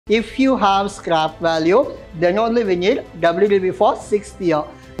If you have scrap value, then only we need WDV for 6th year.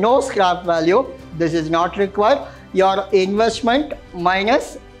 No scrap value, this is not required. Your investment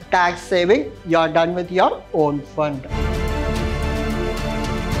minus tax saving, you are done with your own fund.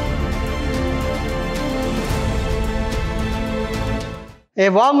 A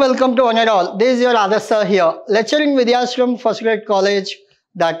warm welcome to one and all. This is your ALsir here, lecturing Vidhyaashram First Grade College,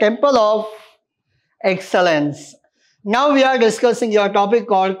 the Temple of Excellence. Now we are discussing your topic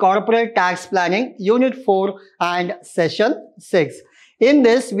called Corporate Tax Planning, Unit 4 and Session 6. In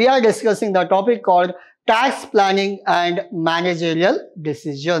this, we are discussing the topic called Tax Planning and Managerial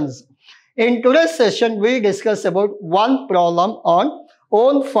Decisions. In today's session, we discuss about one problem on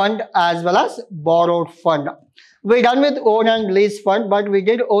own fund as well as borrowed fund. We done with own and lease fund, but we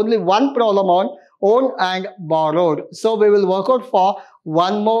did only one problem on own and borrowed. So we will work out for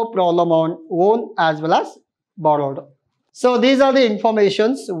one more problem on own as well as borrowed. So these are the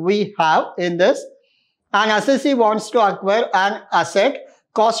informations we have in this. An assessee wants to acquire an asset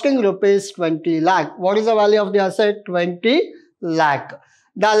costing rupees 20 lakh. What is the value of the asset? 20 lakh.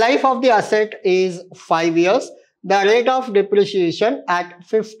 The life of the asset is 5 years. The rate of depreciation at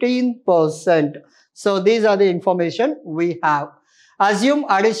 15%. So these are the information we have. Assume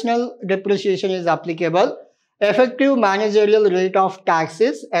additional depreciation is applicable. Effective managerial rate of tax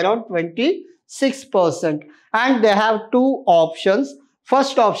is around 26%. And they have two options.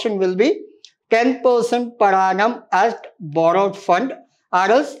 First option will be 10% per annum at borrowed fund or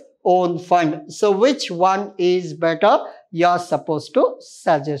else own fund. So which one is better? You are supposed to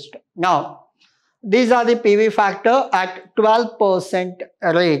suggest. Now, these are the PV factor at 12%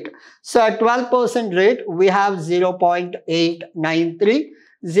 rate. So at 12% rate, we have 0.893,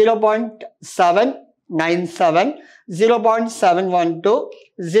 0.797, 0.712,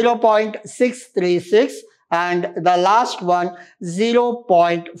 0.636 and the last one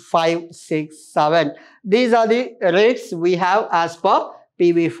 0.567. These are the rates we have as per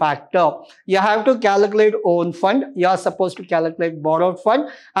PV factor. You have to calculate own fund, you are supposed to calculate borrowed fund,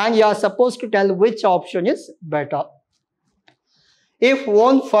 and you are supposed to tell which option is better. If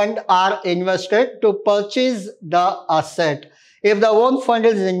own fund are invested to purchase the asset, if the own fund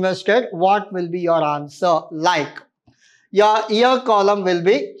is invested, what will be your answer? Like, your year column will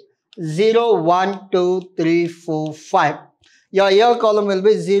be 0, 1, 2, 3, 4, 5. Your year column will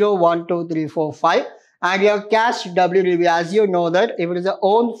be 0, 1, 2, 3, 4, 5. And your cash WDV, as you know that if it is a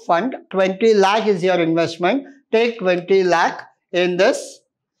own fund, 20 lakh is your investment. Take 20 lakh in this.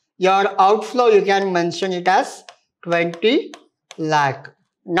 Your outflow, you can mention it as 20 lakh.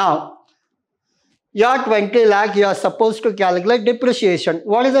 Now, your 20 lakh, you are supposed to calculate depreciation.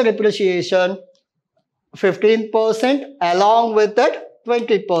 What is the depreciation? 15% along with that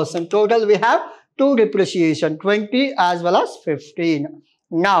 20%. Total we have two depreciation, 20 as well as 15.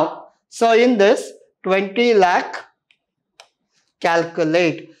 Now, so in this 20 lakh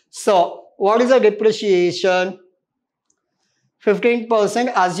calculate. So what is the depreciation?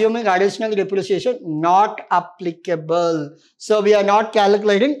 15% assuming additional depreciation not applicable. So we are not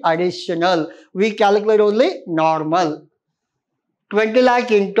calculating additional. We calculate only normal. 20 lakh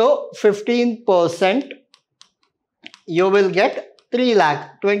into 15%, you will get 3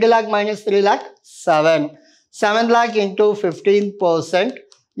 lakh. 20 lakh minus 3 lakh, 7. 7 lakh into 15%,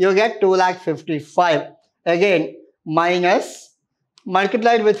 you get 2 lakh 55. Again, minus,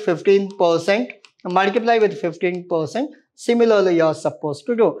 multiplied with 15%, multiply with 15%. Similarly, you are supposed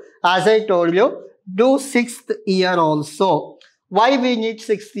to do. As I told you, do 6th year also. Why we need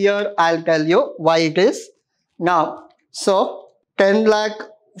 6th year? I'll tell you why it is. Now, so 10 lakh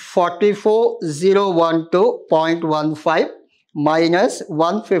 44,012.15 minus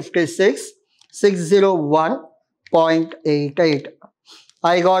 156,601.88.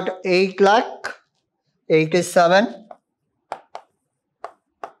 I got 8 lakh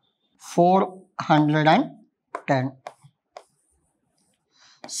 87,410.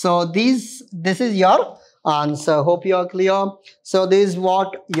 So this is your answer. Hope you are clear. So this is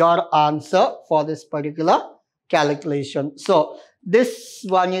what your answer for this particular calculation. So this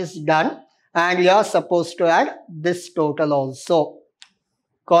one is done and you are supposed to add this total also.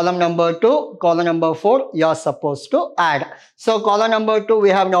 Column number 2, column number 4, you are supposed to add. So column number 2 we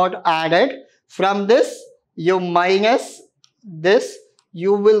have not added. From this, you minus this,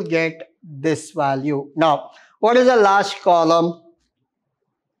 you will get this value. Now, what is the last column?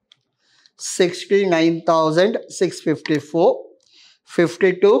 69,654,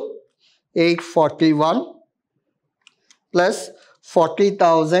 52,841 plus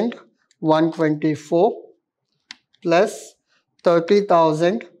 40,124 plus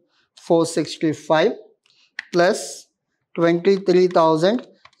 30,465 plus 23,8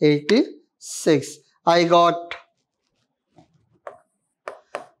 86. I got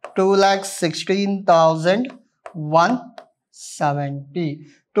 2,16,170.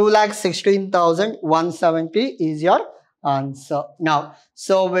 2,16,170 is your answer. Now,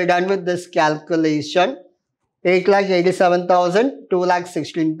 so we're done with this calculation. 8,87,000,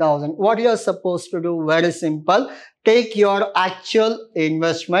 2,16,000. What you are supposed to do? Very simple. Take your actual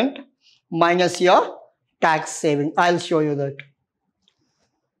investment minus your tax saving. I'll show you that.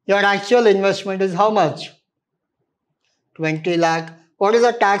 Your actual investment is how much? 20 lakh. What is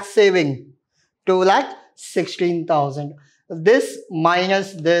the tax saving? 2,16,000. This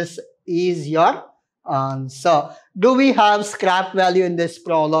minus this is your answer. Do we have scrap value in this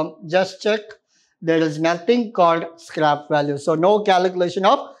problem? Just check. There is nothing called scrap value. So no calculation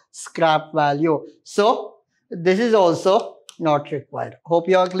of scrap value. So this is also not required. Hope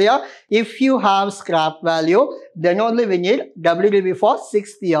you are clear. If you have scrap value, then only we need WDV for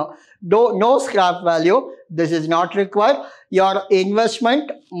 6th year. Though no scrap value, this is not required. Your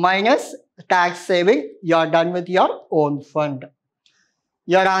investment minus tax saving, you are done with your own fund.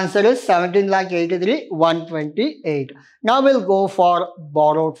 Your answer is 17,83,128. Now we'll go for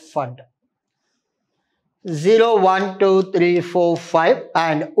borrowed fund. 0, 1, 2, 3, 4, 5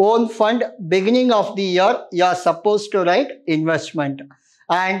 and own fund. Beginning of the year, you are supposed to write investment.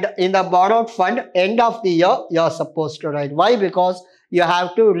 And in the borrowed fund, end of the year, you are supposed to write. Why? Because you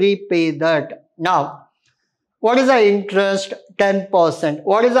have to repay that. Now, what is the interest? 10%.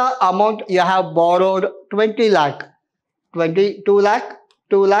 What is the amount you have borrowed? 20 lakh. 22 lakh,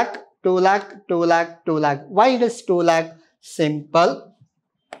 2 lakh, 2 lakh, 2 lakh, 2 lakh. Why it is 2 lakh? Simple.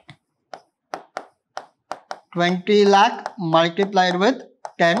 20 lakh multiplied with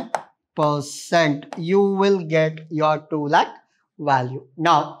 10%. You will get your 2 lakh value.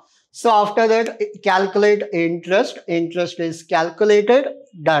 Now, so after that, calculate interest. Interest is calculated.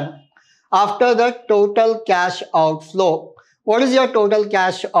 Done. After that, total cash outflow. What is your total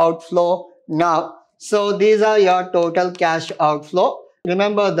cash outflow now? So these are your total cash outflow.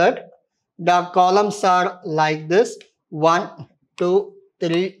 Remember that the columns are like this. 1, 2,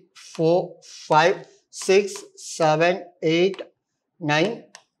 3, 4, 5, 6, 7, 8, 9,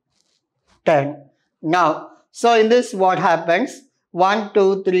 10. Now, so in this what happens? 1,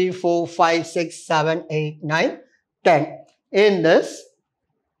 2, 3, 4, 5, 6, 7, 8, 9, 10. In this,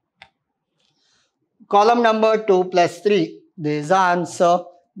 column number 2 plus 3, this is the answer.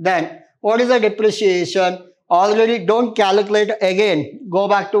 Then, what is the depreciation? Already don't calculate again. Go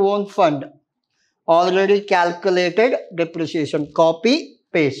back to own fund. Already calculated depreciation. Copy,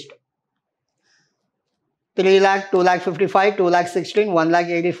 paste. 3 lakh, 2 lakh 55, 2 lakh 16, 1 lakh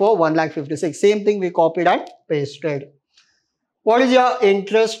 84, 1 lakh 56. Same thing we copied and pasted. What is your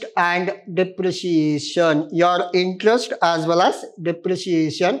interest and depreciation? Your interest as well as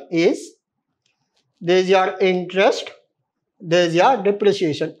depreciation is, this is your interest, this is your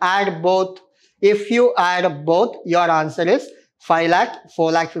depreciation. Add both. If you add both, your answer is 5 lakh,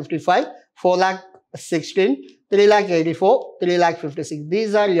 4 lakh 55, 4 lakh 16, 3 lakh 84, 3 lakh 56.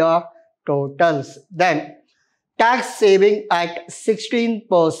 These are your totals. Then, tax saving at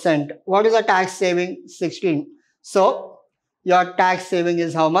 16%. What is the tax saving? 16. So, your tax saving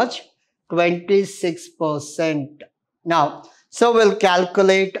is how much? 26%. Now, so we'll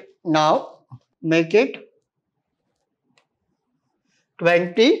calculate now. Make it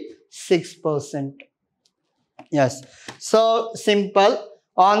 26%. Yes. So, simple.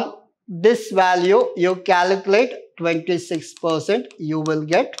 On this value, you calculate 26%. You will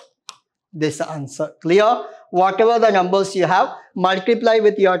get this answer. Clear? Whatever the numbers you have, multiply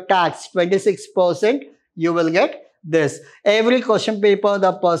with your tax 26%, you will get this. Every question paper,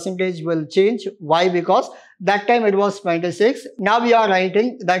 the percentage will change. Why? Because that time it was 26. Now we are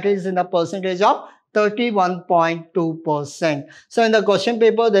writing that is in the percentage of 31.2%. So in the question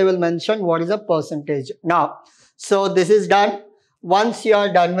paper, they will mention what is the percentage. Now, so this is done. Once you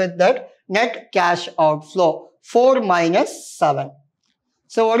are done with that, net cash outflow, 4 minus 7.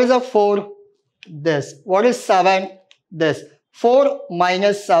 So what is a 4? This. What is 7? This. 4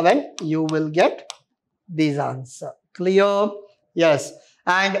 minus 7, you will get this answer. Clear? Yes.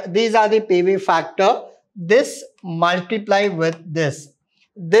 And these are the PV factor. This multiply with this.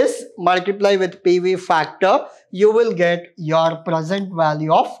 This multiply with PV factor, you will get your present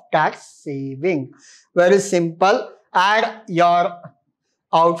value of tax saving. Very simple. Add your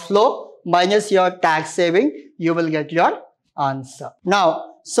outflow minus your tax saving, you will get your answer.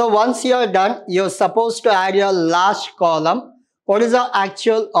 Now, so once you are done, you're supposed to add your last column. What is the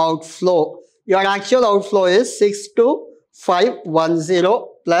actual outflow? Your actual outflow is 62,510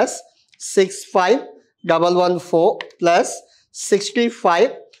 plus 65,114 plus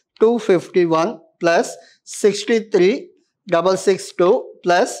 65 251 plus 63,662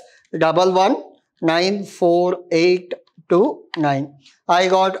 plus 11,94829. I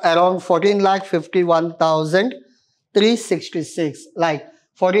got around 14,51,366, like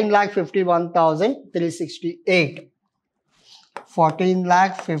 14,51,368.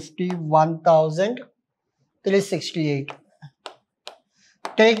 14,51,368.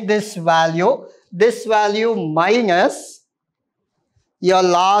 Take this value minus your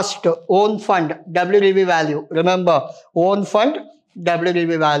last own fund WDV value. Remember, own fund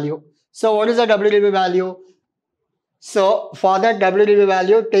WDV value. So what is the WDV value? So for that WDV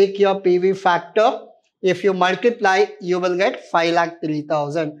value, take your PV factor. If you multiply, you will get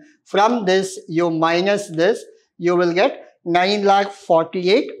 5,03,000. From this, you minus this, you will get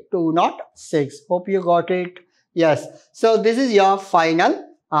 9,48,206. Hope you got it. Yes. So this is your final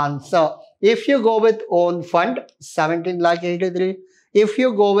answer. If you go with own fund, 17,83,000. If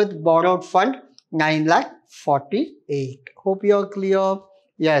you go with borrowed fund, 9,48,000. Hope you are clear.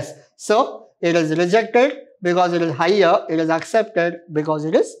 Yes. So it is rejected because it is higher. It is accepted because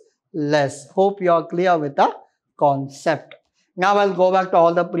it is less. Hope you are clear with the concept. Now I'll go back to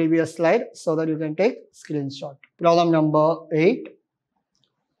all the previous slides so that you can take screenshot. Problem number 8.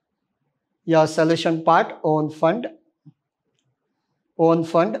 Your solution part, own fund. Own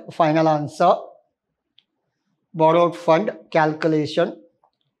fund, final answer. Borrowed fund, calculation.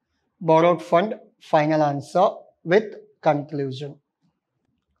 Borrowed fund, final answer with conclusion.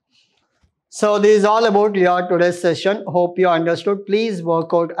 So this is all about your today's session. Hope you understood. Please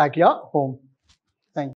work out at your home.